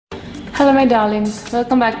Hello my darlings,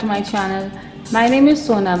 welcome back to my channel. My name is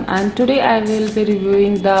Sonam and today I will be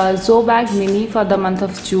reviewing the ZoBag Mini for the month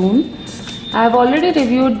of June. I have already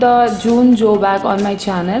reviewed the June ZoBag on my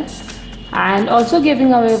channel and also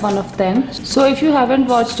giving away one of them. So if you haven't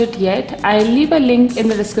watched it yet, I'll leave a link in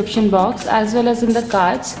the description box as well as in the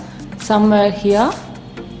cards somewhere here.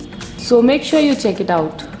 So make sure you check it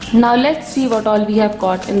out. Now let's see what all we have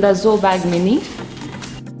got in the ZoBag Mini.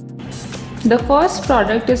 The first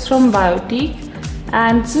product is from Biotique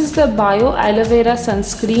and this is the Bio Aloe Vera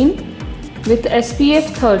Sunscreen with SPF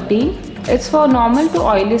 30. It's for normal to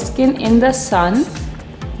oily skin in the sun.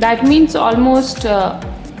 That means almost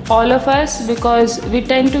all of us, because we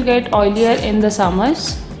tend to get oilier in the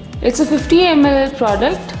summers. It's a 50 ml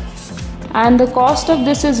product and the cost of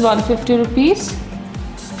this is 150 rupees.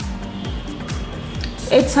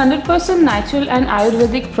 It's 100% natural and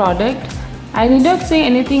Ayurvedic product. I need not say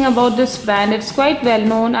anything about this brand. It's quite well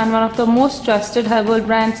known and one of the most trusted herbal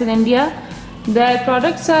brands in India. Their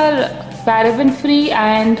products are paraben free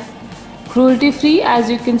and cruelty free, as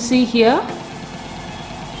you can see here,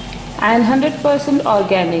 and 100%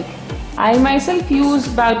 organic. I myself use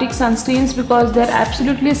Biotique sunscreens because they're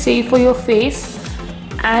absolutely safe for your face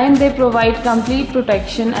and they provide complete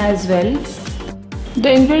protection as well.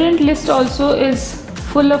 The ingredient list also is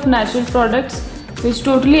full of natural products, which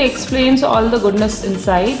totally explains all the goodness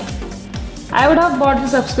inside. I would have bought the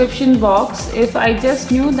subscription box if I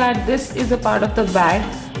just knew that this is a part of the bag,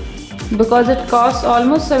 because it costs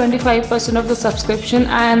almost 75% of the subscription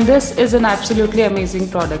and this is an absolutely amazing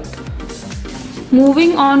product.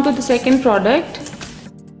 Moving on to the second product.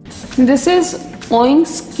 This is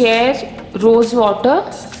Oink's Care Rose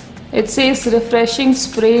Water. It says refreshing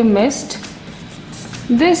spray mist.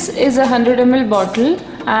 This is a 100 ml bottle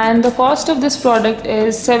and the cost of this product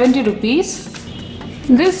is 70 rupees.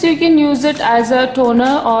 This you can use it as a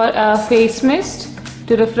toner or a face mist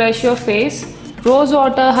to refresh your face. Rose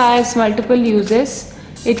water has multiple uses.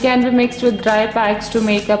 It can be mixed with dry packs to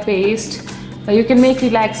make a paste. You can make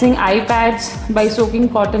relaxing eye pads by soaking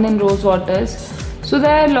cotton in rose waters. So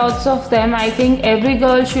there are lots of them. I think every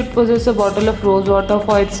girl should possess a bottle of rose water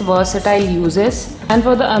for its versatile uses and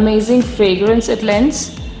for the amazing fragrance it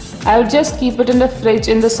lends. I would just keep it in the fridge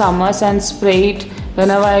in the summers and spray it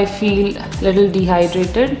whenever I feel a little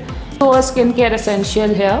dehydrated. So a skincare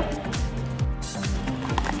essential here.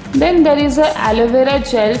 Then there is a aloe vera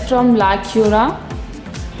gel from La Cura.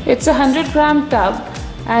 It's a 100-gram tub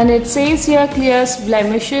and it says here clears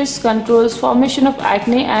blemishes, controls formation of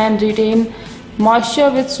acne and retain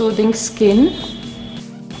moisture with soothing skin.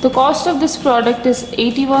 The cost of this product is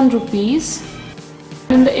 81 rupees.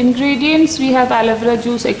 In the ingredients we have aloe vera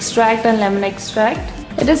juice extract and lemon extract.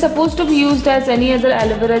 It is supposed to be used as any other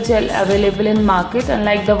aloe vera gel available in market,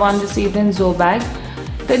 unlike the one received in ZoBag.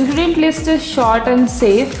 The ingredient list is short and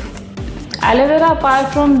safe. Aloe vera,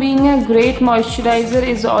 apart from being a great moisturizer,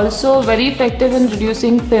 is also very effective in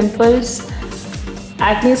reducing pimples,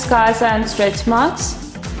 acne scars and stretch marks.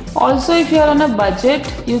 Also, if you are on a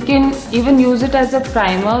budget, you can even use it as a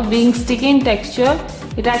primer. Being sticky in texture,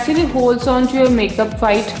 it actually holds on to your makeup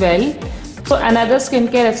quite well. So another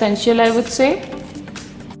skincare essential, I would say.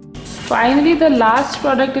 Finally, the last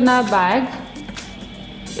product in our bag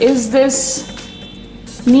is this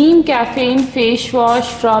Neem Caffeine Face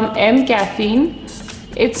Wash from M Caffeine.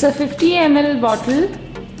 It's a 50 ml bottle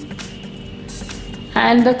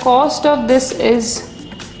and the cost of this is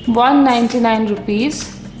 199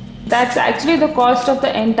 rupees. That's actually the cost of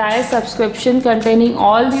the entire subscription containing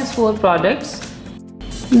all these 4 products.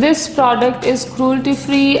 This product is cruelty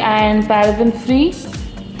free and paraben free.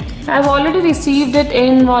 I've already received it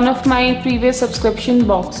in one of my previous subscription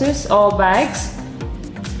boxes or bags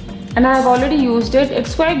and I've already used it.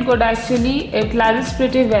 It's quite good actually. It lathers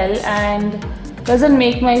pretty well and doesn't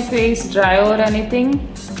make my face dry or anything.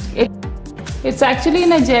 It's actually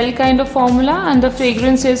in a gel kind of formula and the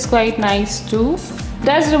fragrance is quite nice too. It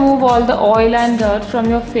does remove all the oil and dirt from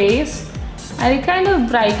your face and it kind of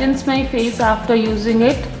brightens my face after using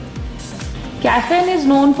it. Caffeine is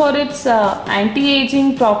known for its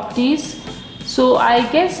anti-aging properties, so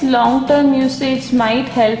I guess long-term usage might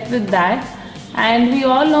help with that. And we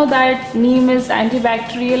all know that neem is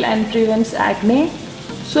antibacterial and prevents acne.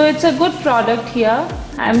 So it's a good product here.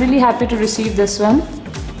 I'm really happy to receive this one.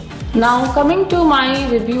 Now coming to my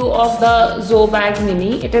review of the ZoBag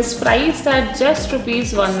Mini, it is priced at just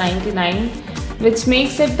Rs. 199, which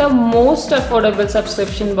makes it the most affordable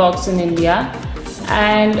subscription box in India.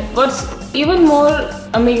 And what's even more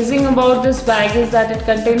amazing about this bag is that it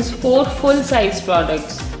contains 4 full-size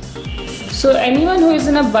products. So anyone who is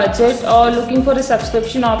in a budget or looking for a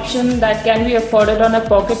subscription option that can be afforded on a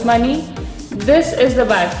pocket money, this is the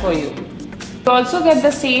bag for you. You also get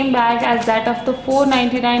the same bag as that of the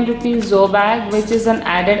 499 rupees ZoBag, which is an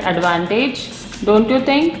added advantage, don't you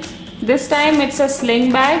think? This time it's a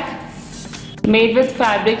sling bag made with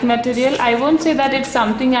fabric material. I won't say that it's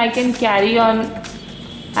something I can carry on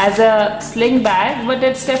as a sling bag, but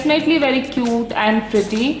it's definitely very cute and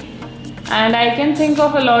pretty, and I can think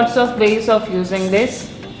of lots of ways of using this.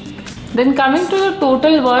 Then coming to the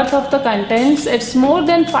total worth of the contents, it's more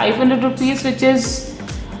than 500 rupees, which is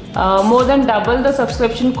more than double the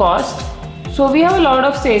subscription cost. So we have a lot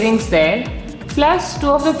of savings there. Plus, 2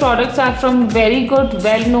 of the products are from very good,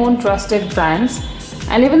 well-known, trusted brands,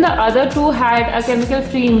 and even the other 2 had a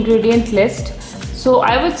chemical-free ingredient list. So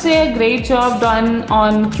I would say a great job done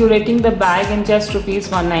on curating the bag in just rupees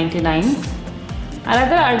 199.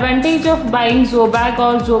 Another advantage of buying ZoBag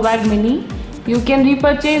or ZoBag Mini, you can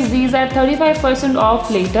repurchase these at 35%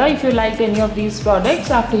 off later if you liked any of these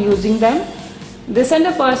products after using them. They send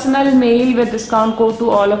a personal mail with discount code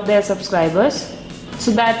to all of their subscribers.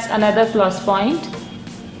 So that's another plus point.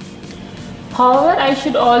 However, I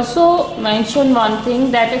should also mention one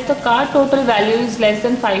thing, that if the cart total value is less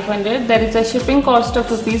than 500, there is a shipping cost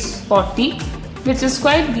of rupees 40, which is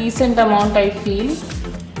quite decent amount, I feel.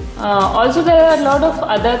 Also, there are a lot of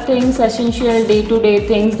other things, essential day-to-day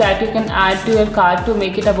things that you can add to your cart to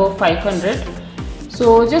make it above 500.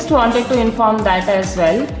 So just wanted to inform that as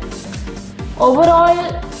well.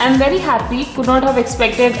 Overall, I'm very happy. Could not have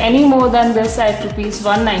expected any more than this at rupees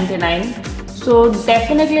 199. So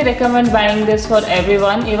definitely recommend buying this for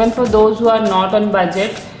everyone, even for those who are not on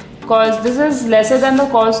budget, because this is lesser than the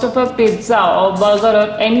cost of a pizza or burger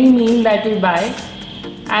or any meal that you buy,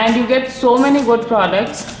 and you get so many good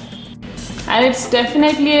products, and it's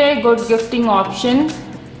definitely a good gifting option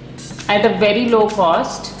at a very low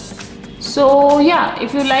cost. So yeah,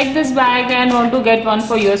 if you like this bag and want to get one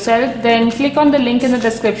for yourself, then click on the link in the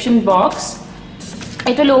description box.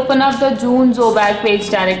 It will open up the June ZoBag page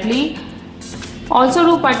directly. Also,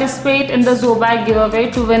 do participate in the ZoBag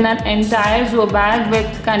giveaway to win an entire ZoBag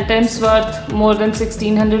with contents worth more than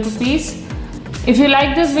 1600 rupees. If you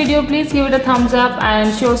like this video, please give it a thumbs up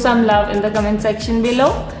and show some love in the comment section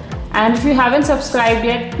below. And if you haven't subscribed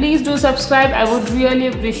yet, please do subscribe. I would really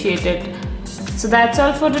appreciate it. So that's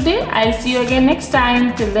all for today. I'll see you again next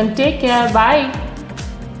time. Till then, take care. Bye.